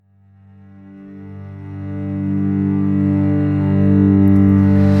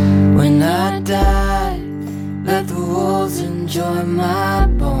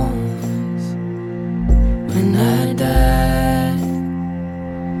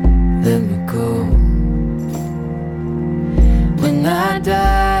let me go. When I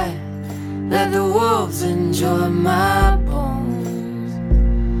die, let the wolves enjoy my bones.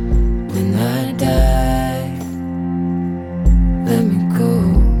 When I die, let me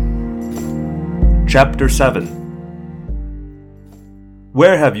go. Chapter 7.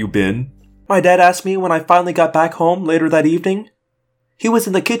 Where have you been? My dad asked me when I finally got back home later that evening. He was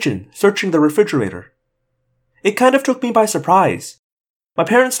in the kitchen, searching the refrigerator. It kind of took me by surprise. My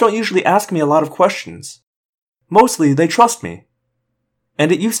parents don't usually ask me a lot of questions. Mostly, they trust me.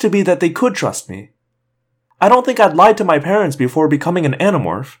 And it used to be that they could trust me. I don't think I'd lied to my parents before becoming an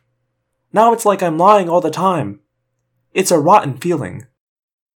Animorph. Now it's like I'm lying all the time. It's a rotten feeling.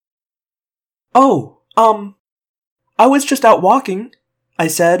 Oh, I was just out walking, I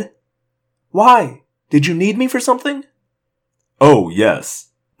said. Why? Did you need me for something? Oh, yes,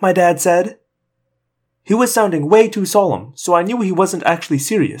 my dad said. He was sounding way too solemn, so I knew he wasn't actually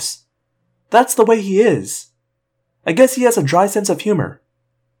serious. That's the way he is. I guess he has a dry sense of humor.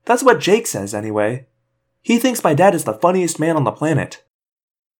 That's what Jake says, anyway. He thinks my dad is the funniest man on the planet.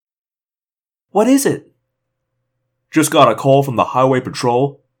 What is it? Just got a call from the highway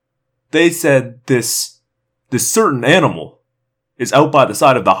patrol. They said this certain animal is out by the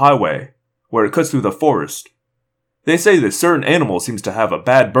side of the highway, where it cuts through the forest. They say this certain animal seems to have a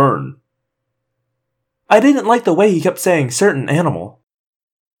bad burn. I didn't like the way he kept saying certain animal.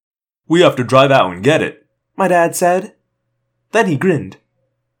 We have to drive out and get it, my dad said. Then he grinned.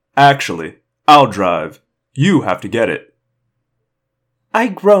 Actually, I'll drive. You have to get it. I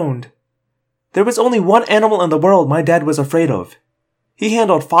groaned. There was only one animal in the world my dad was afraid of. He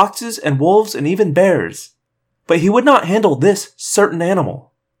handled foxes and wolves and even bears. But he would not handle this certain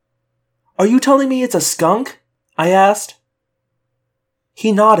animal. Are you telling me it's a skunk? I asked.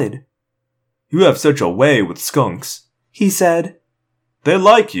 He nodded. You have such a way with skunks, he said. They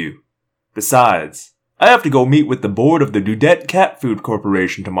like you. Besides, I have to go meet with the board of the Dudette Cat Food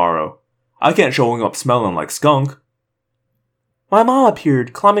Corporation tomorrow. I can't showing up smelling like skunk. My mom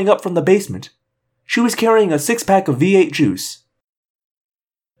appeared, climbing up from the basement. She was carrying a 6-pack of V8 juice.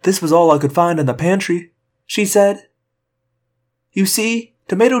 This was all I could find in the pantry, she said. You see,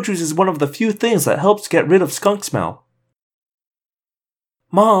 tomato juice is one of the few things that helps get rid of skunk smell.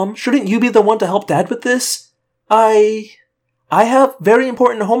 Mom, shouldn't you be the one to help Dad with this? I have very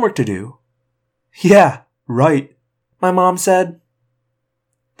important homework to do. Yeah, right, my mom said.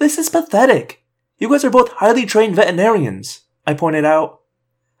 This is pathetic. You guys are both highly trained veterinarians, I pointed out.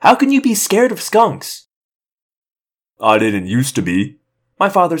 How can you be scared of skunks? I didn't used to be, my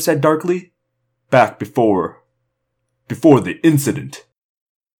father said darkly. Back before the incident.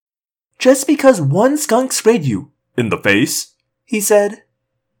 Just because one skunk sprayed you in the face, he said.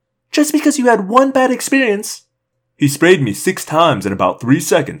 Just because you had one bad experience. He sprayed me 6 times in about 3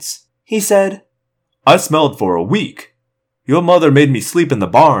 seconds, he said. I smelled for a week. Your mother made me sleep in the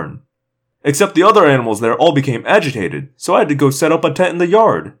barn. Except the other animals there all became agitated, so I had to go set up a tent in the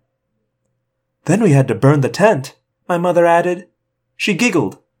yard. Then we had to burn the tent, my mother added. She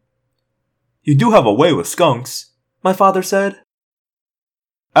giggled. You do have a way with skunks, my father said.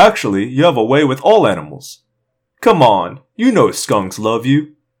 Actually, you have a way with all animals. Come on, you know skunks love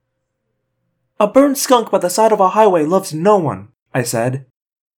you. A burned skunk by the side of a highway loves no one, I said.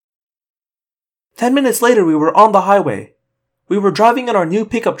 10 minutes later we were on the highway. We were driving in our new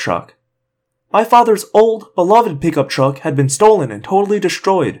pickup truck. My father's old, beloved pickup truck had been stolen and totally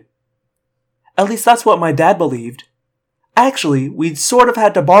destroyed. At least that's what my dad believed. Actually, we'd sort of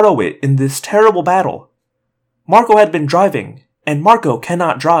had to borrow it in this terrible battle. Marco had been driving, and Marco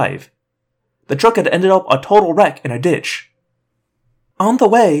cannot drive. The truck had ended up a total wreck in a ditch. On the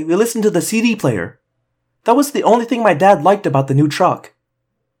way, we listened to the CD player. That was the only thing my dad liked about the new truck.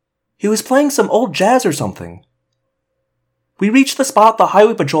 He was playing some old jazz or something. We reached the spot the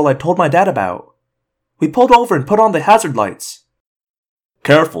highway patrol had told my dad about. We pulled over and put on the hazard lights.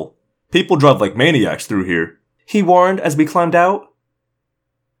 Careful, people drive like maniacs through here, he warned as we climbed out.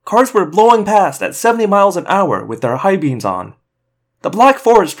 Cars were blowing past at 70 miles an hour with their high beams on. The black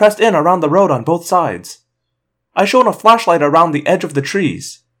forest pressed in around the road on both sides. I shone a flashlight around the edge of the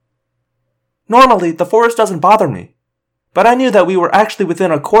trees. Normally, the forest doesn't bother me, but I knew that we were actually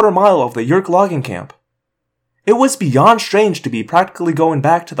within a quarter mile of the Yerk logging camp. It was beyond strange to be practically going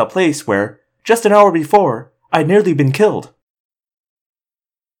back to the place where, just an hour before, I'd nearly been killed.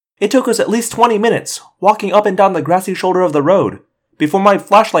 It took us at least 20 minutes, walking up and down the grassy shoulder of the road, before my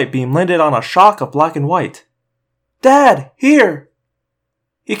flashlight beam landed on a shock of black and white. Dad, here!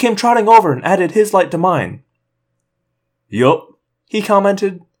 He came trotting over and added his light to mine. Yup, he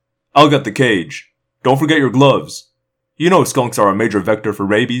commented. I'll get the cage. Don't forget your gloves. You know skunks are a major vector for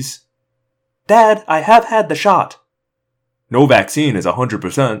rabies. Dad, I have had the shot. No vaccine is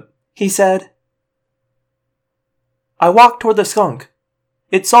 100%, he said. I walked toward the skunk.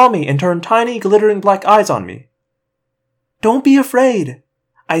 It saw me and turned tiny, glittering black eyes on me. Don't be afraid,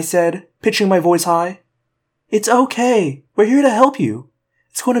 I said, pitching my voice high. It's okay. We're here to help you.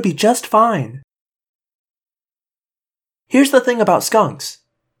 It's going to be just fine. Here's the thing about skunks.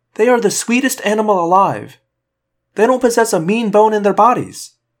 They are the sweetest animal alive. They don't possess a mean bone in their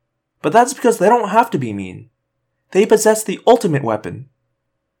bodies. But that's because they don't have to be mean. They possess the ultimate weapon.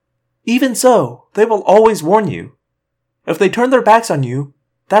 Even so, they will always warn you. If they turn their backs on you,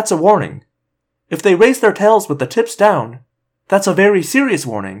 that's a warning. If they raise their tails with the tips down, that's a very serious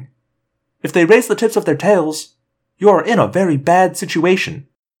warning. If they raise the tips of their tails, you are in a very bad situation.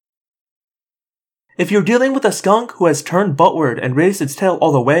 If you're dealing with a skunk who has turned buttward and raised its tail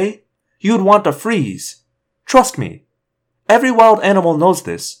all the way, you'd want to freeze. Trust me. Every wild animal knows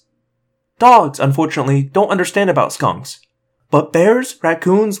this. Dogs, unfortunately, don't understand about skunks. But bears,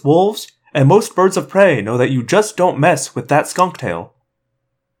 raccoons, wolves, and most birds of prey know that you just don't mess with that skunk tail.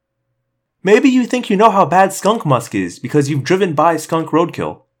 Maybe you think you know how bad skunk musk is because you've driven by skunk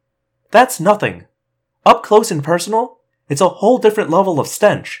roadkill. That's nothing. Up close and personal, it's a whole different level of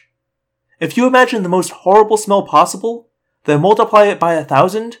stench. If you imagine the most horrible smell possible, then multiply it by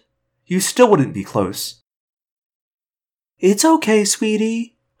 1,000, you still wouldn't be close. It's okay,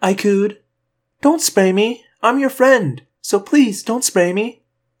 sweetie, I cooed. Don't spray me. I'm your friend, so please don't spray me.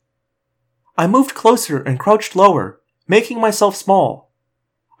 I moved closer and crouched lower, making myself small.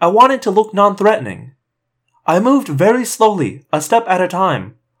 I wanted to look non-threatening. I moved very slowly, a step at a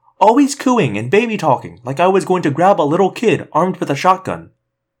time, always cooing and baby-talking like I was going to grab a little kid armed with a shotgun.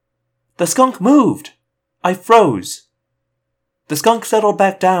 The skunk moved. I froze. The skunk settled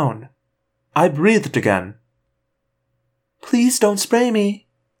back down. I breathed again. Please don't spray me,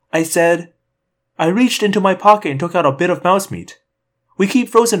 I said. I reached into my pocket and took out a bit of mouse meat. We keep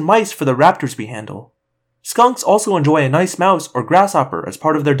frozen mice for the raptors we handle. Skunks also enjoy a nice mouse or grasshopper as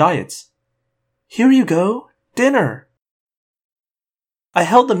part of their diets. Here you go. Dinner. I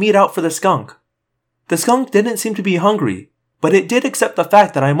held the meat out for the skunk. The skunk didn't seem to be hungry, but it did accept the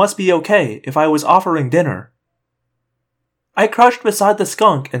fact that I must be okay if I was offering dinner. I crouched beside the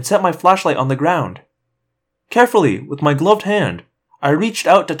skunk and set my flashlight on the ground. Carefully, with my gloved hand, I reached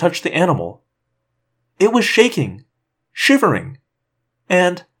out to touch the animal. It was shaking, shivering,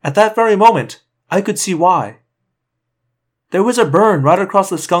 and, at that very moment, I could see why. There was a burn right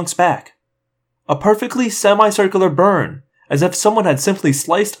across the skunk's back. A perfectly semicircular burn, as if someone had simply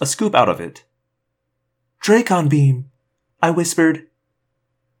sliced a scoop out of it. Dracon beam, I whispered.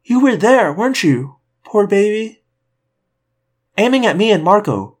 You were there, weren't you, poor baby? Aiming at me and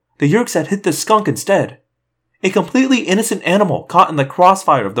Marco, the Yeerks had hit the skunk instead. A completely innocent animal caught in the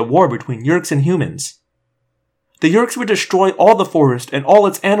crossfire of the war between Yeerks and humans. The Yeerks would destroy all the forest and all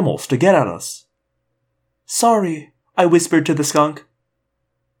its animals to get at us. Sorry, I whispered to the skunk.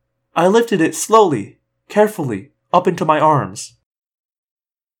 I lifted it slowly, carefully, up into my arms.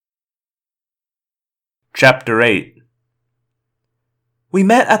 Chapter 8. We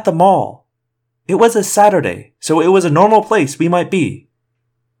met at the mall. It was a Saturday, so it was a normal place we might be.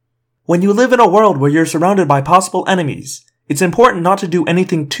 When you live in a world where you're surrounded by possible enemies, it's important not to do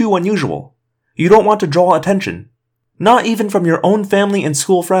anything too unusual. You don't want to draw attention. Not even from your own family and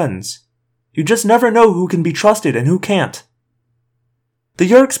school friends. You just never know who can be trusted and who can't. The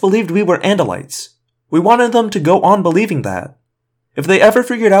Yeerks believed we were Andalites. We wanted them to go on believing that. If they ever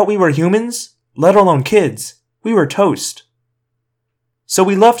figured out we were humans, let alone kids, we were toast. So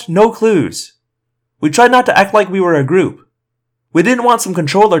we left no clues. We tried not to act like we were a group. We didn't want some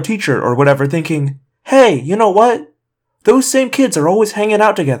controller teacher or whatever thinking, hey, you know what? Those same kids are always hanging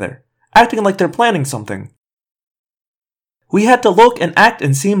out together, acting like they're planning something. We had to look and act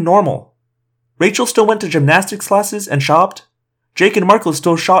and seem normal. Rachel still went to gymnastics classes and shopped. Jake and Marco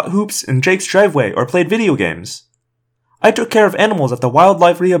still shot hoops in Jake's driveway or played video games. I took care of animals at the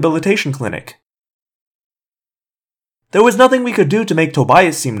wildlife rehabilitation clinic. There was nothing we could do to make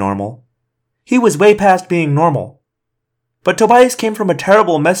Tobias seem normal. He was way past being normal. But Tobias came from a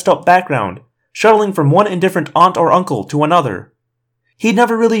terrible messed up background, shuttling from one indifferent aunt or uncle to another. He'd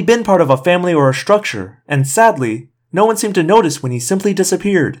never really been part of a family or a structure, and sadly, no one seemed to notice when he simply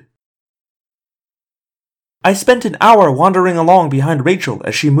disappeared. I spent an hour wandering along behind Rachel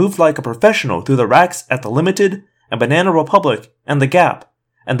as she moved like a professional through the racks at the Limited and Banana Republic and the Gap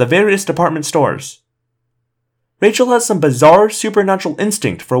and the various department stores. Rachel has some bizarre supernatural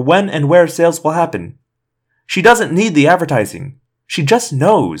instinct for when and where sales will happen. She doesn't need the advertising. She just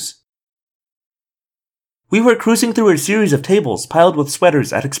knows. We were cruising through a series of tables piled with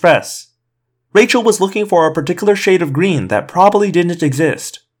sweaters at Express. Rachel was looking for a particular shade of green that probably didn't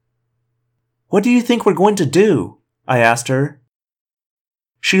exist. "What do you think we're going to do?" I asked her.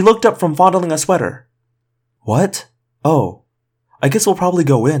 She looked up from fondling a sweater. "What? Oh, I guess we'll probably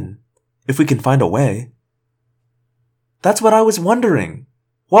go in, if we can find a way." "That's what I was wondering.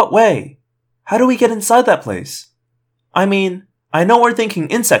 What way? How do we get inside that place? I mean, I know we're thinking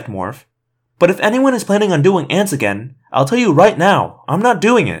insect morph, but if anyone is planning on doing ants again, I'll tell you right now, I'm not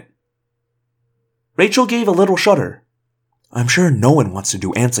doing it." Rachel gave a little shudder. "I'm sure no one wants to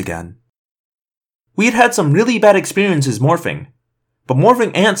do ants again." We had had some really bad experiences morphing, but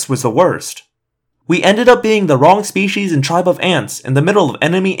morphing ants was the worst. We ended up being the wrong species and tribe of ants in the middle of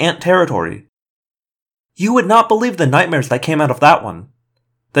enemy ant territory. You would not believe the nightmares that came out of that one.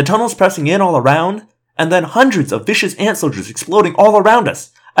 The tunnels pressing in all around, and then hundreds of vicious ant soldiers exploding all around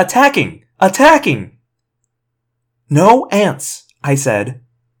us, attacking! "No ants," I said.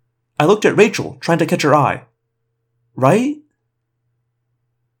 I looked at Rachel, trying to catch her eye. "Right?"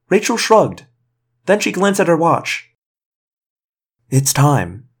 Rachel shrugged. Then she glanced at her watch. "It's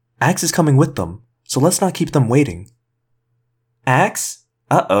time. Axe is coming with them, so let's not keep them waiting." "Axe?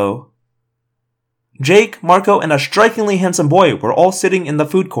 Uh-oh." Jake, Marco, and a strikingly handsome boy were all sitting in the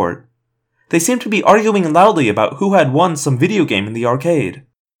food court. They seemed to be arguing loudly about who had won some video game in the arcade.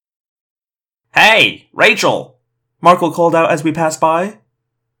 "Hey, Rachel!" Marco called out as we passed by.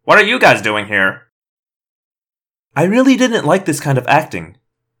 "What are you guys doing here?" I really didn't like this kind of acting.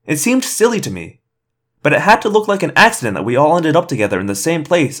 It seemed silly to me. But it had to look like an accident that we all ended up together in the same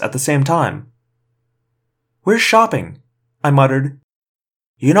place at the same time. "We're shopping," I muttered.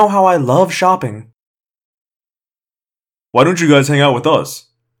 "You know how I love shopping." "Why don't you guys hang out with us?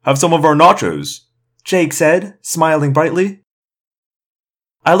 Have some of our nachos," Jake said, smiling brightly.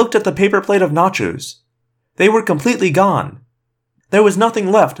 I looked at the paper plate of nachos. They were completely gone. There was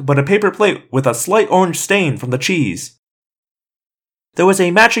nothing left but a paper plate with a slight orange stain from the cheese. There was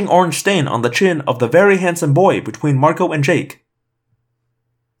a matching orange stain on the chin of the very handsome boy between Marco and Jake.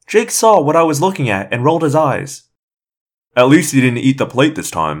 Jake saw what I was looking at and rolled his eyes. "At least he didn't eat the plate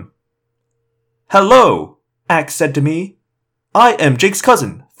this time." "Hello," Axe said to me. "I am Jake's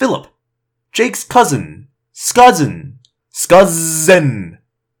cousin, Philip. Jake's cousin. Skuzzen.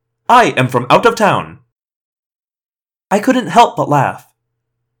 I am from out of town." I couldn't help but laugh.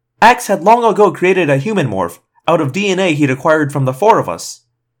 Axe had long ago created a human morph out of DNA he'd acquired from the four of us.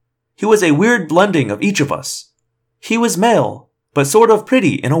 He was a weird blending of each of us. He was male, but sort of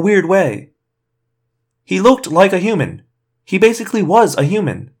pretty in a weird way. He looked like a human. He basically was a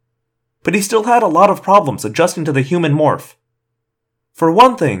human. But he still had a lot of problems adjusting to the human morph. For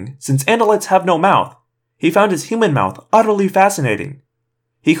one thing, since Andalites have no mouth, he found his human mouth utterly fascinating.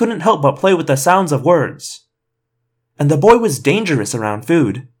 He couldn't help but play with the sounds of words. And the boy was dangerous around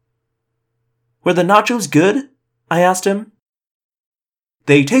food. "Were the nachos good?" I asked him.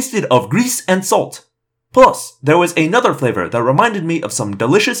 "They tasted of grease and salt. Plus, there was another flavor that reminded me of some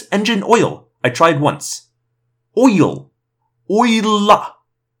delicious engine oil I tried once. Oil. Oila."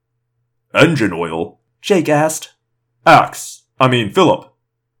 "Engine oil?" Jake asked. Philip.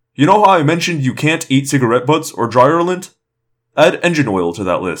 You know how I mentioned you can't eat cigarette butts or dryer lint? Add engine oil to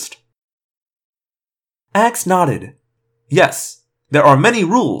that list." Axe nodded. "Yes, there are many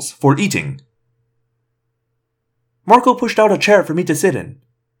rules for eating." Marco pushed out a chair for me to sit in.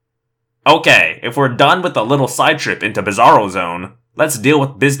 "Okay, if we're done with the little side trip into Bizarro Zone, let's deal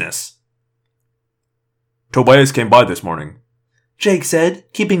with business." "Tobias came by this morning," Jake said,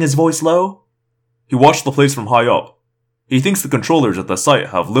 keeping his voice low. "He watched the place from high up. He thinks the controllers at the site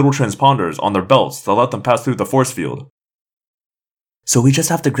have little transponders on their belts that let them pass through the force field." "So we just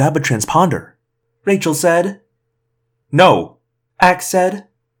have to grab a transponder," Rachel said. "No," Axe said.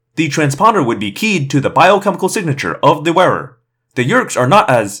 "The transponder would be keyed to the biochemical signature of the wearer. The Yeerks are not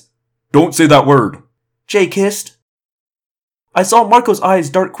as—" "Don't say that word," Jake hissed. I saw Marco's eyes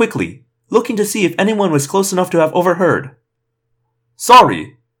dart quickly, looking to see if anyone was close enough to have overheard.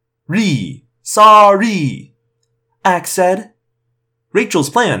 "Sorry. Sorry," Axe said. Rachel's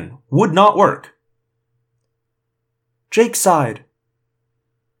plan would not work. Jake sighed.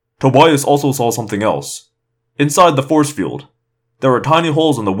 "Tobias also saw something else. Inside the force field, there are tiny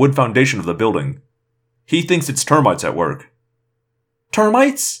holes in the wood foundation of the building. He thinks it's termites at work."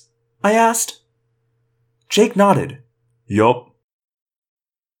 "Termites?" I asked. Jake nodded. "Yup."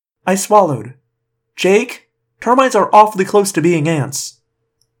 I swallowed. "Jake, termites are awfully close to being ants."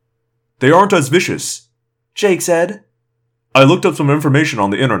 "They aren't as vicious," Jake said. "I looked up some information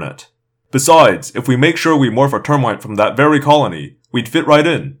on the internet. Besides, if we make sure we morph a termite from that very colony, we'd fit right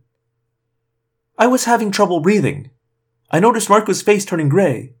in." I was having trouble breathing. I noticed Marco's face turning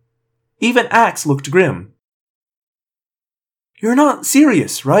gray. Even Axe looked grim. "You're not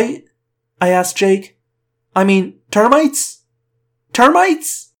serious, right?" I asked Jake. "I mean, termites?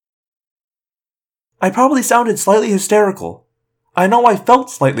 Termites?" I probably sounded slightly hysterical. I know I felt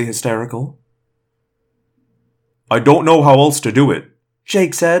slightly hysterical. "I don't know how else to do it,"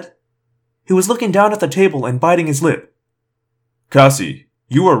 Jake said. He was looking down at the table and biting his lip. "Cassie,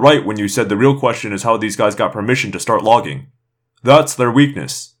 you were right when you said the real question is how these guys got permission to start logging. That's their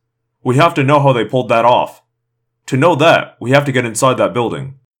weakness. We have to know how they pulled that off. To know that, we have to get inside that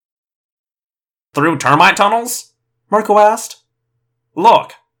building." Through termite tunnels? Marco asked.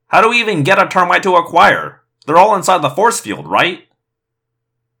 Look, how do we even get a termite to acquire? They're all inside the force field, right?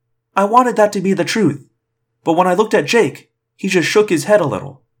 I wanted that to be the truth, but when I looked at Jake, he just shook his head a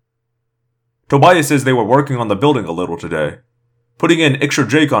little. "Tobias says they were working on the building a little today, putting in extra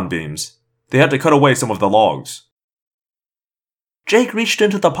Jake-on beams. They had to cut away some of the logs." Jake reached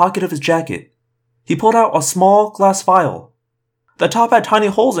into the pocket of his jacket. He pulled out a small glass vial. The top had tiny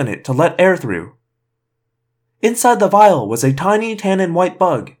holes in it to let air through. Inside the vial was a tiny tan and white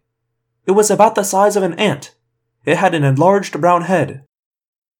bug. It was about the size of an ant. It had an enlarged brown head.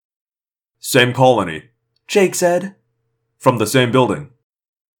 "Same colony," Jake said. "From the same building."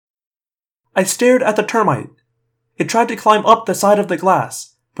 I stared at the termite. It tried to climb up the side of the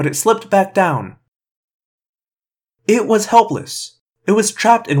glass, but it slipped back down. It was helpless. It was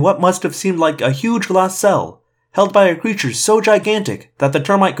trapped in what must have seemed like a huge glass cell, held by a creature so gigantic that the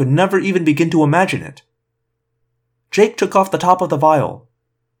termite could never even begin to imagine it. Jake took off the top of the vial.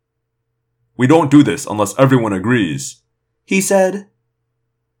 "We don't do this unless everyone agrees," he said.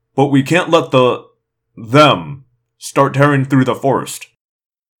 "But we can't let them start tearing through the forest."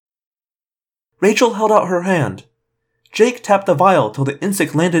 Rachel held out her hand. Jake tapped the vial till the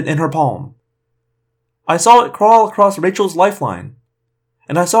insect landed in her palm. I saw it crawl across Rachel's lifeline,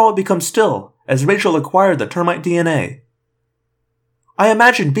 and I saw it become still as Rachel acquired the termite DNA. I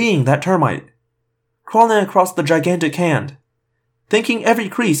imagined being that termite, crawling across the gigantic hand, thinking every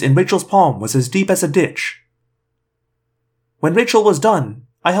crease in Rachel's palm was as deep as a ditch. When Rachel was done,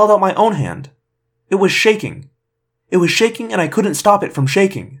 I held out my own hand. It was shaking. It was shaking and I couldn't stop it from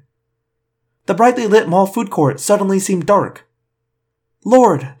shaking. The brightly lit mall food court suddenly seemed dark.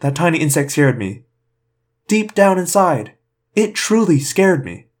 Lord, that tiny insect scared me. Deep down inside, it truly scared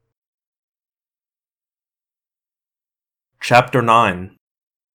me. Chapter 9.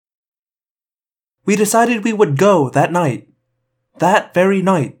 We decided we would go that night. That very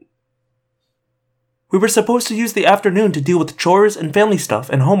night. We were supposed to use the afternoon to deal with chores and family stuff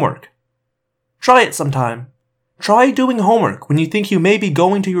and homework. Try it sometime. Try doing homework when you think you may be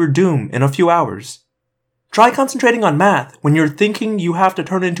going to your doom in a few hours. Try concentrating on math when you're thinking you have to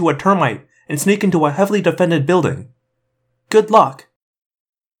turn into a termite and sneak into a heavily defended building. Good luck.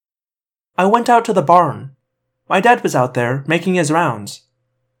 I went out to the barn. My dad was out there, making his rounds.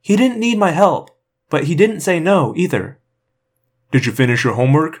 He didn't need my help, but he didn't say no either. "Did you finish your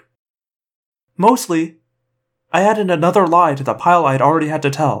homework?" Mostly. I added another lie to the pile I'd already had to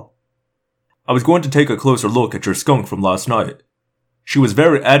tell. "I was going to take a closer look at your skunk from last night. She was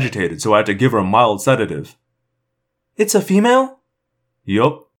very agitated, so I had to give her a mild sedative." It's a female?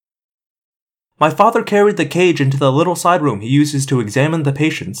 "Yup." My father carried the cage into the little side room he uses to examine the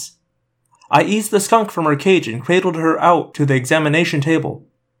patients. I eased the skunk from her cage and cradled her out to the examination table.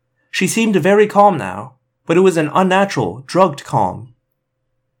 She seemed very calm now, but it was an unnatural, drugged calm.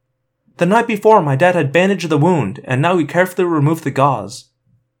 The night before, my dad had bandaged the wound, and now he carefully removed the gauze.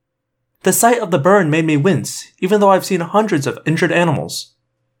 The sight of the burn made me wince, even though I've seen hundreds of injured animals.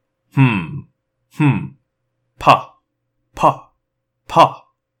 Pa, pa, pa,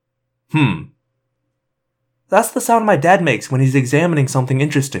 That's the sound my dad makes when he's examining something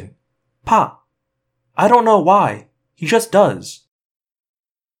interesting. Pa. I don't know why. He just does.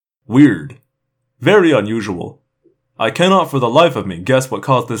 "Weird. Very unusual. I cannot for the life of me guess what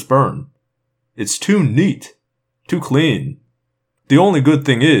caused this burn. It's too neat. Too clean. The only good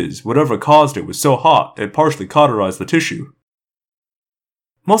thing is, whatever caused it was so hot it partially cauterized the tissue."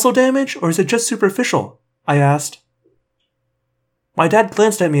 Muscle damage, or is it just superficial? I asked. My dad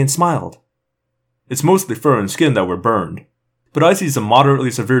glanced at me and smiled. "It's mostly fur and skin that were burned, but I see some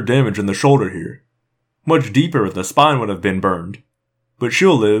moderately severe damage in the shoulder here. Much deeper if the spine would have been burned. But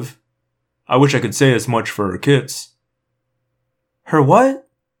she'll live. I wish I could say as much for her kits." Her what?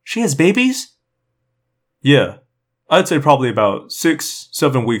 She has babies? "Yeah, I'd say probably about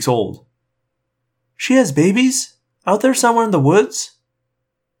 6-7 weeks old." She has babies? Out there somewhere in the woods?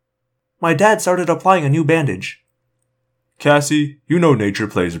 My dad started applying a new bandage. "Cassie, you know nature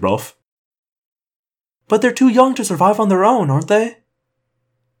plays rough." But they're too young to survive on their own, aren't they?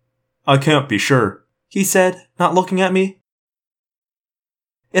 I can't be sure, he said, not looking at me.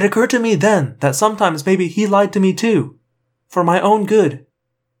 It occurred to me then that sometimes maybe he lied to me too, for my own good,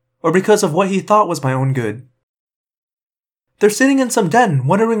 or because of what he thought was my own good. They're sitting in some den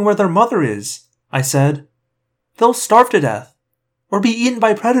wondering where their mother is, I said. They'll starve to death, or be eaten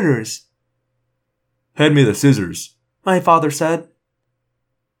by predators. Hand me the scissors, my father said.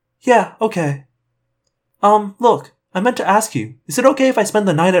 Yeah, okay. Look, I meant to ask you, is it okay if I spend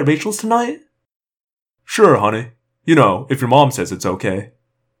the night at Rachel's tonight? Sure, honey. You know, if your mom says it's okay.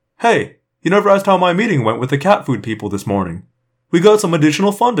 Hey, you never asked how my meeting went with the cat food people this morning. We got some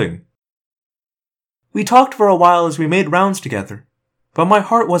additional funding. We talked for a while as we made rounds together, but my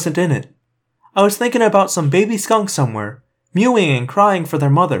heart wasn't in it. I was thinking about some baby skunks somewhere, mewing and crying for their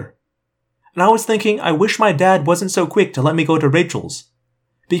mother. And I was thinking I wish my dad wasn't so quick to let me go to Rachel's.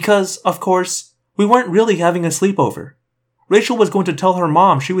 Because, of course, we weren't really having a sleepover. Rachel was going to tell her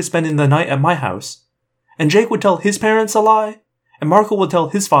mom she was spending the night at my house. And Jake would tell his parents a lie, and Marco would tell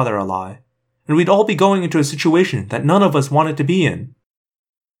his father a lie. And we'd all be going into a situation that none of us wanted to be in.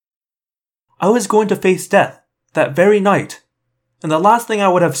 I was going to face death that very night, and the last thing I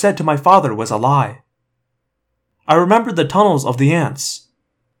would have said to my father was a lie. I remembered the tunnels of the ants.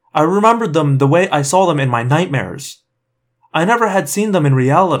 I remembered them the way I saw them in my nightmares. I never had seen them in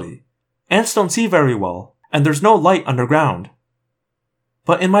reality. Ants don't see very well, and there's no light underground.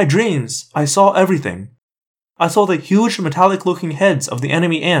 But in my dreams, I saw everything. I saw the huge metallic-looking heads of the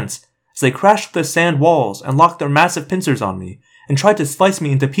enemy ants as they crashed the sand walls and locked their massive pincers on me and tried to slice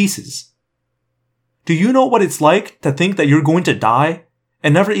me into pieces. Do you know what it's like to think that you're going to die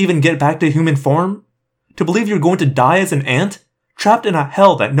and never even get back to human form? To believe you're going to die as an ant, trapped in a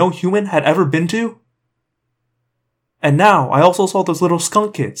hell that no human had ever been to? And now I also saw those little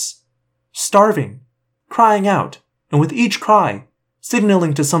skunk kids, starving, crying out, and with each cry,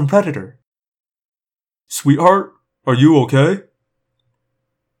 signaling to some predator. Sweetheart, are you okay?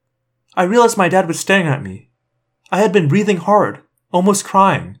 I realized my dad was staring at me. I had been breathing hard, almost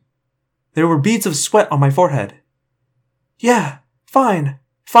crying. There were beads of sweat on my forehead. Yeah, fine,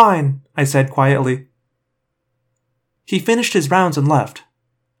 I said quietly. He finished his rounds and left.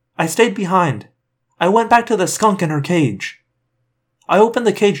 I stayed behind. I went back to the skunk in her cage. I opened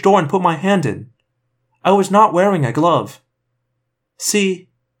the cage door and put my hand in. I was not wearing a glove. See,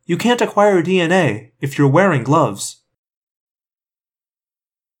 you can't acquire DNA if you're wearing gloves.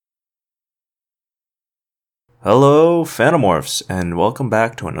 Hello, Phantomorphs, and welcome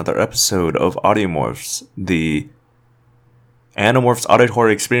back to another episode of Audiomorphs, the Animorphs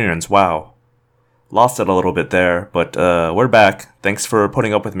auditory experience. Wow. Lost it a little bit there, but we're back. Thanks for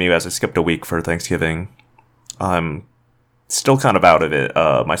putting up with me as I skipped a week for Thanksgiving. I'm still kind of out of it.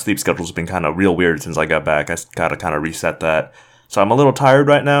 My sleep schedule's been kind of real weird since I got back. I gotta kind of reset that. So I'm a little tired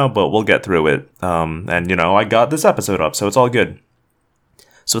right now, but we'll get through it. And, you know, I got this episode up, so it's all good.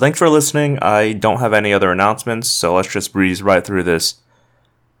 So thanks for listening. I don't have any other announcements, so let's just breeze right through this.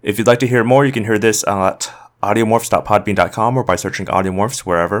 If you'd like to hear more, you can hear this at audiomorphs.podbean.com or by searching Audiomorphs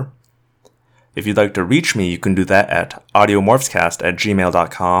wherever. If you'd like to reach me, you can do that at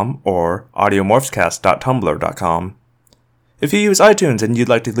audiomorphscast@gmail.com or audiomorphscast.tumblr.com. If you use iTunes and you'd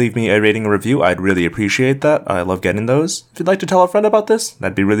like to leave me a rating or review, I'd really appreciate that. I love getting those. If you'd like to tell a friend about this,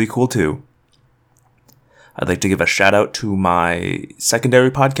 that'd be really cool too. I'd like to give a shout out to my secondary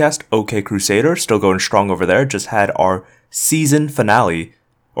podcast, OK Crusader, still going strong over there. Just had our season finale.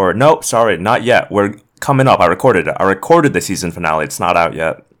 Or no, sorry, not yet. We're coming up. I recorded it. I recorded the season finale. It's not out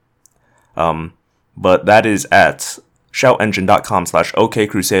yet. But that is at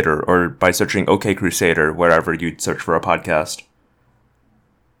shoutengine.com/OKCrusader or by searching OK Crusader wherever you'd search for a podcast.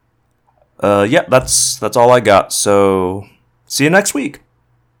 Yeah, that's all I got. So see you next week.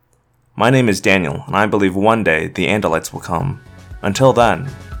 My name is Daniel, and I believe one day the Andalites will come. Until then,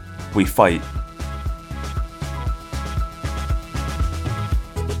 we fight.